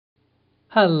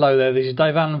Hello there, this is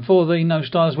Dave Allen for the No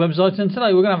Stylist website, and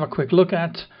today we're going to have a quick look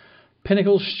at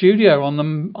Pinnacle Studio on the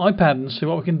iPad and see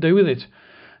what we can do with it.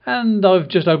 And I've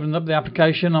just opened up the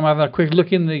application. I'm having a quick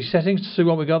look in the settings to see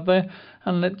what we got there,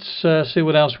 and let's see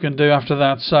what else we can do after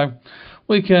that. So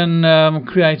we can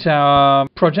create our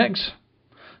projects.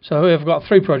 So we've got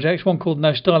 3 projects, one called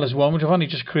No Stylist 1, which I've only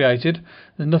just created.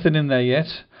 There's nothing in there yet.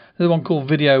 There's one called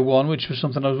Video 1, which was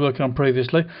something I was working on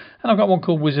previously. And I've got one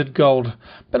called Wizard Gold.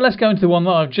 But let's go into the one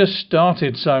that I've just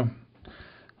started. So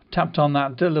tapped on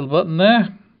that little button there.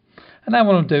 And now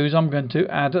what I'm going to do is I'm going to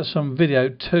add some video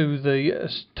to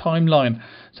the timeline.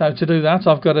 So to do that,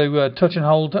 I've got to touch and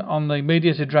hold on the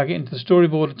media to drag it into the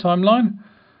storyboard timeline.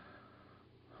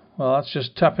 Well, that's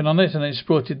just tapping on it and it's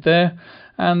brought it there.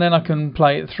 And then I can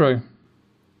play it through.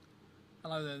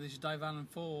 Hello there, this is Dave Allen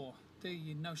for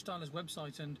the No Stylist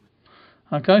website. And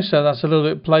okay, so that's a little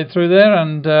bit played through there,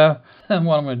 and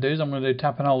what I'm going to do is I'm going to do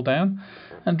tap and hold down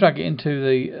and drag it into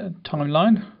the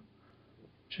timeline.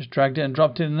 Just dragged it and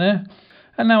dropped it in there,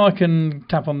 and now I can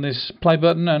tap on this play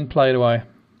button and play it away.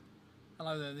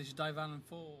 hello there, this is Dave Allen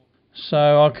for. So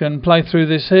I can play through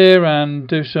this here and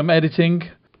do some editing.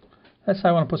 Let's say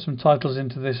I want to put some titles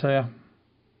into this here.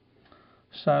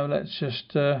 So let's just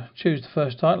choose the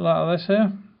first title out of this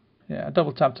here. Yeah, I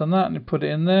double tapped on that and put it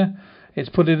in there. It's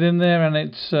put it in there, and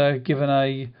it's given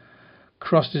a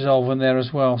cross dissolve in there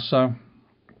as well. So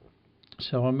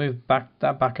I'll move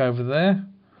that back over there.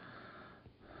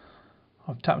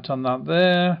 I've tapped on that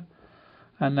there,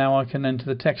 and now I can enter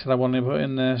the text that I want to put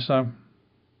in there. So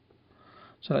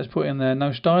let's put in there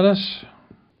No Stylist.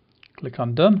 Click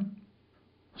on Done.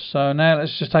 So now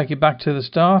let's just take it back to the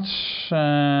start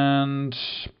and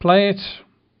play it.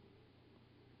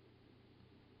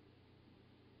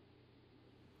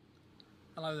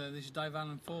 Hello there, this is Dave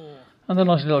Allen for. And a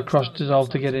nice little cross dissolve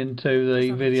to get into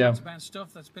the video.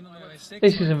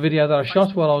 This is a video that I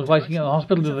shot while I was waiting at the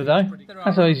hospital the other day.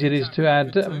 That's how easy it is to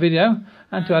add video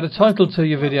and to add a title to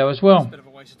your video as well.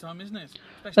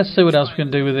 Let's see what else we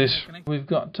can do with this. We've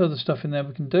got other stuff in there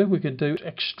we can do. We could do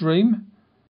extreme.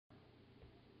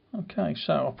 Okay,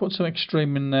 so I'll put some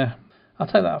extreme in there. I'll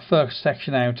take that first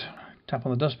section out. Tap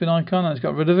on the dustbin icon and it's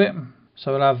got rid of it.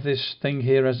 So we'll have this thing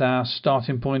here as our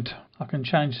starting point. I can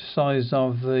change the size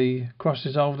of the cross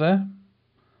dissolve there.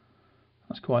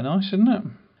 That's quite nice, isn't it?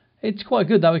 It's quite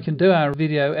good that we can do our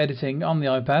video editing on the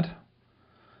iPad.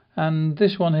 And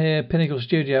this one here, Pinnacle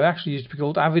Studio, actually used to be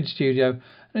called Avid Studio, and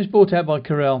it's bought out by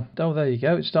Corel. Oh, there you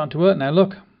go, it's starting to work now,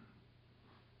 look.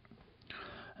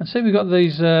 And see, we've got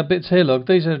these bits here, look,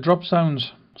 these are drop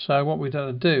zones. So what we've got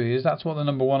to do is, that's what the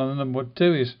number 1 and the number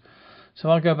 2 is. So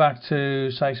I'll go back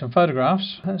to, say, some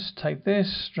photographs. Let's take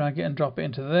this, drag it and drop it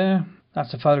into there.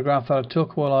 That's a photograph that I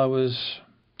took while I was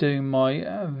doing my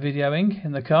videoing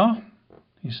in the car.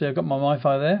 You see I've got my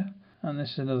Wi-Fi there. And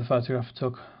this is another photograph I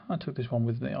took. I took this one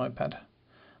with the iPad.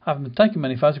 I haven't been taking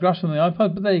many photographs from the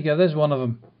iPad, but there you go, there's one of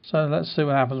them. So let's see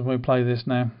what happens when we play this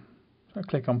now. So I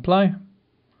click on play.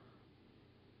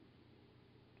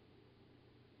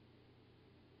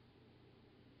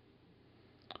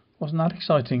 Wasn't that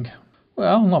exciting?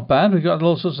 Well, not bad. We've got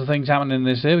all sorts of things happening in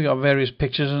this here. We've got various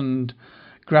pictures and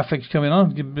graphics coming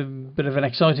on. Give a bit of an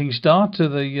exciting start to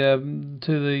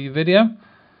the video.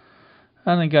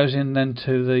 And it goes in then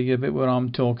to the bit where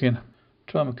I'm talking.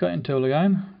 Try my cutting tool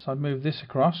again. So I'd move this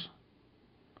across.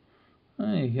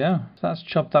 There you go. So that's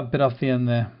chopped that bit off the end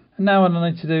there. And now what I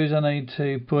need to do is I need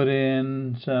to put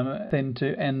in something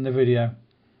to end the video.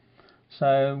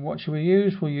 So what should we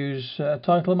use? We'll use a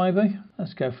title maybe.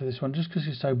 Let's go for this one just because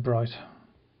it's so bright.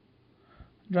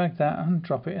 Drag that and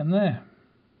drop it in there.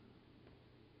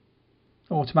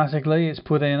 Automatically it's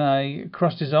put in a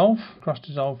cross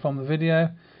dissolve from the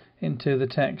video into the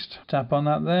text. Tap on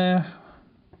that there,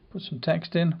 put some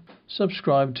text in.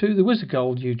 Subscribe to the Wizard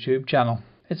Gold YouTube channel.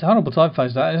 It's a horrible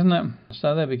typeface that, isn't it?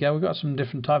 So there we go, we've got some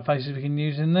different typefaces we can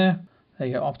use in there. There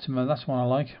you go, Optima, that's one I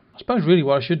like. I suppose really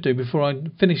what I should do before I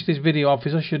finish this video off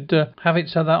is I should have it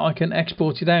so that I can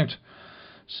export it out.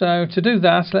 So to do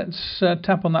that, let's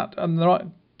tap on that on the right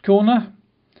corner,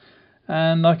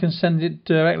 and I can send it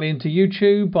directly into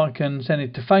YouTube. I can send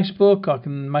it to Facebook. I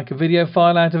can make a video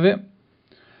file out of it.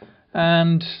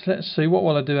 And let's see, what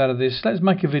will I do out of this? Let's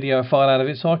make a video file out of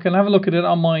it so I can have a look at it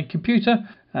on my computer,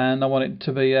 and I want it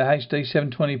to be HD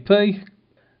 720p.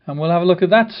 And we'll have a look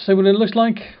at that, see what it looks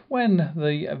like when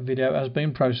the video has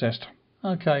been processed.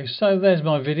 Okay, so there's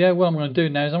my video. What I'm going to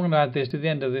do now is I'm going to add this to the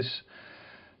end of this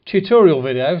tutorial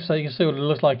video so you can see what it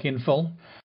looks like in full.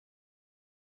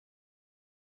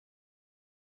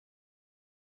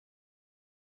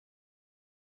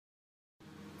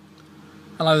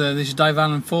 Hello there, this is Dave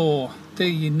Allen for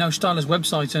the No Stylers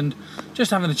website and just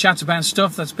having a chat about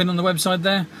stuff that's been on the website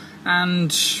there.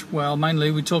 And, well, mainly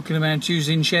we're talking about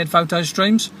using shared photo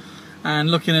streams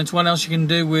and looking at what else you can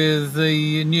do with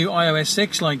the new iOS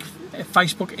 6, like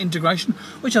Facebook integration,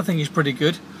 which I think is pretty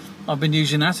good. I've been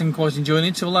using that and quite enjoying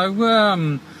it,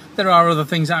 although there are other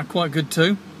things that are quite good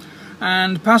too.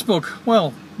 And Passbook,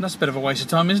 well, that's a bit of a waste of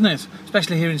time, isn't it?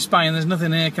 Especially here in Spain, there's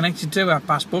nothing here connected to our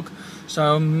Passbook,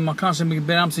 so I can't seem to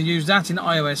be able to use that in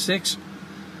iOS 6.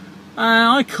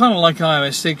 I kind of like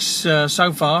iOS 6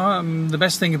 so far. The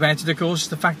best thing about it, of course, is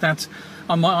the fact that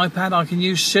on my iPad I can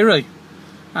use Siri.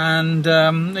 And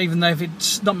even though if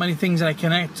it's not many things that I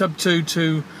connect up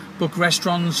to book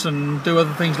restaurants and do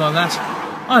other things like that,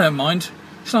 I don't mind.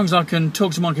 As long as I can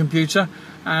talk to my computer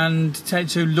and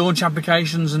to launch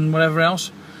applications and whatever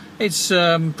else, it's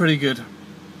pretty good.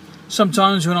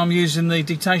 Sometimes when I'm using the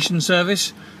dictation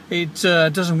service, it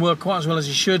doesn't work quite as well as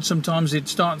it should. Sometimes it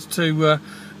starts to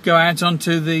go out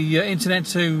onto the internet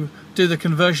to do the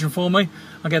conversion for me.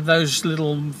 I get those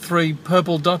little 3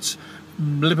 purple dots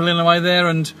blipping away there,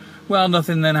 and well,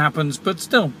 nothing then happens. But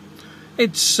still,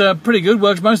 it's pretty good,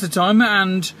 works most of the time,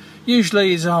 and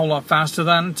usually is a whole lot faster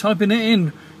than typing it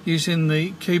in using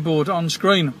the keyboard on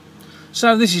screen.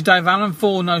 So this is Dave Allen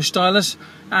for No Stylers,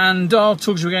 and I'll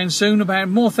talk to you again soon about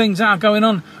more things that are going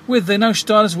on with the No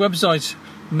Stylers website,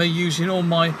 me using all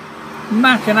my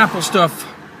Mac and Apple stuff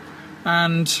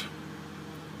and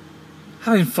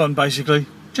having fun, basically,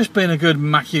 just being a good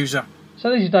Mac user. So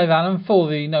this is Dave Allen for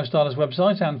the No Stylers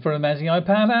website and for an amazing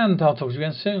iPad, and I'll talk to you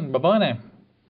again soon. Bye bye now.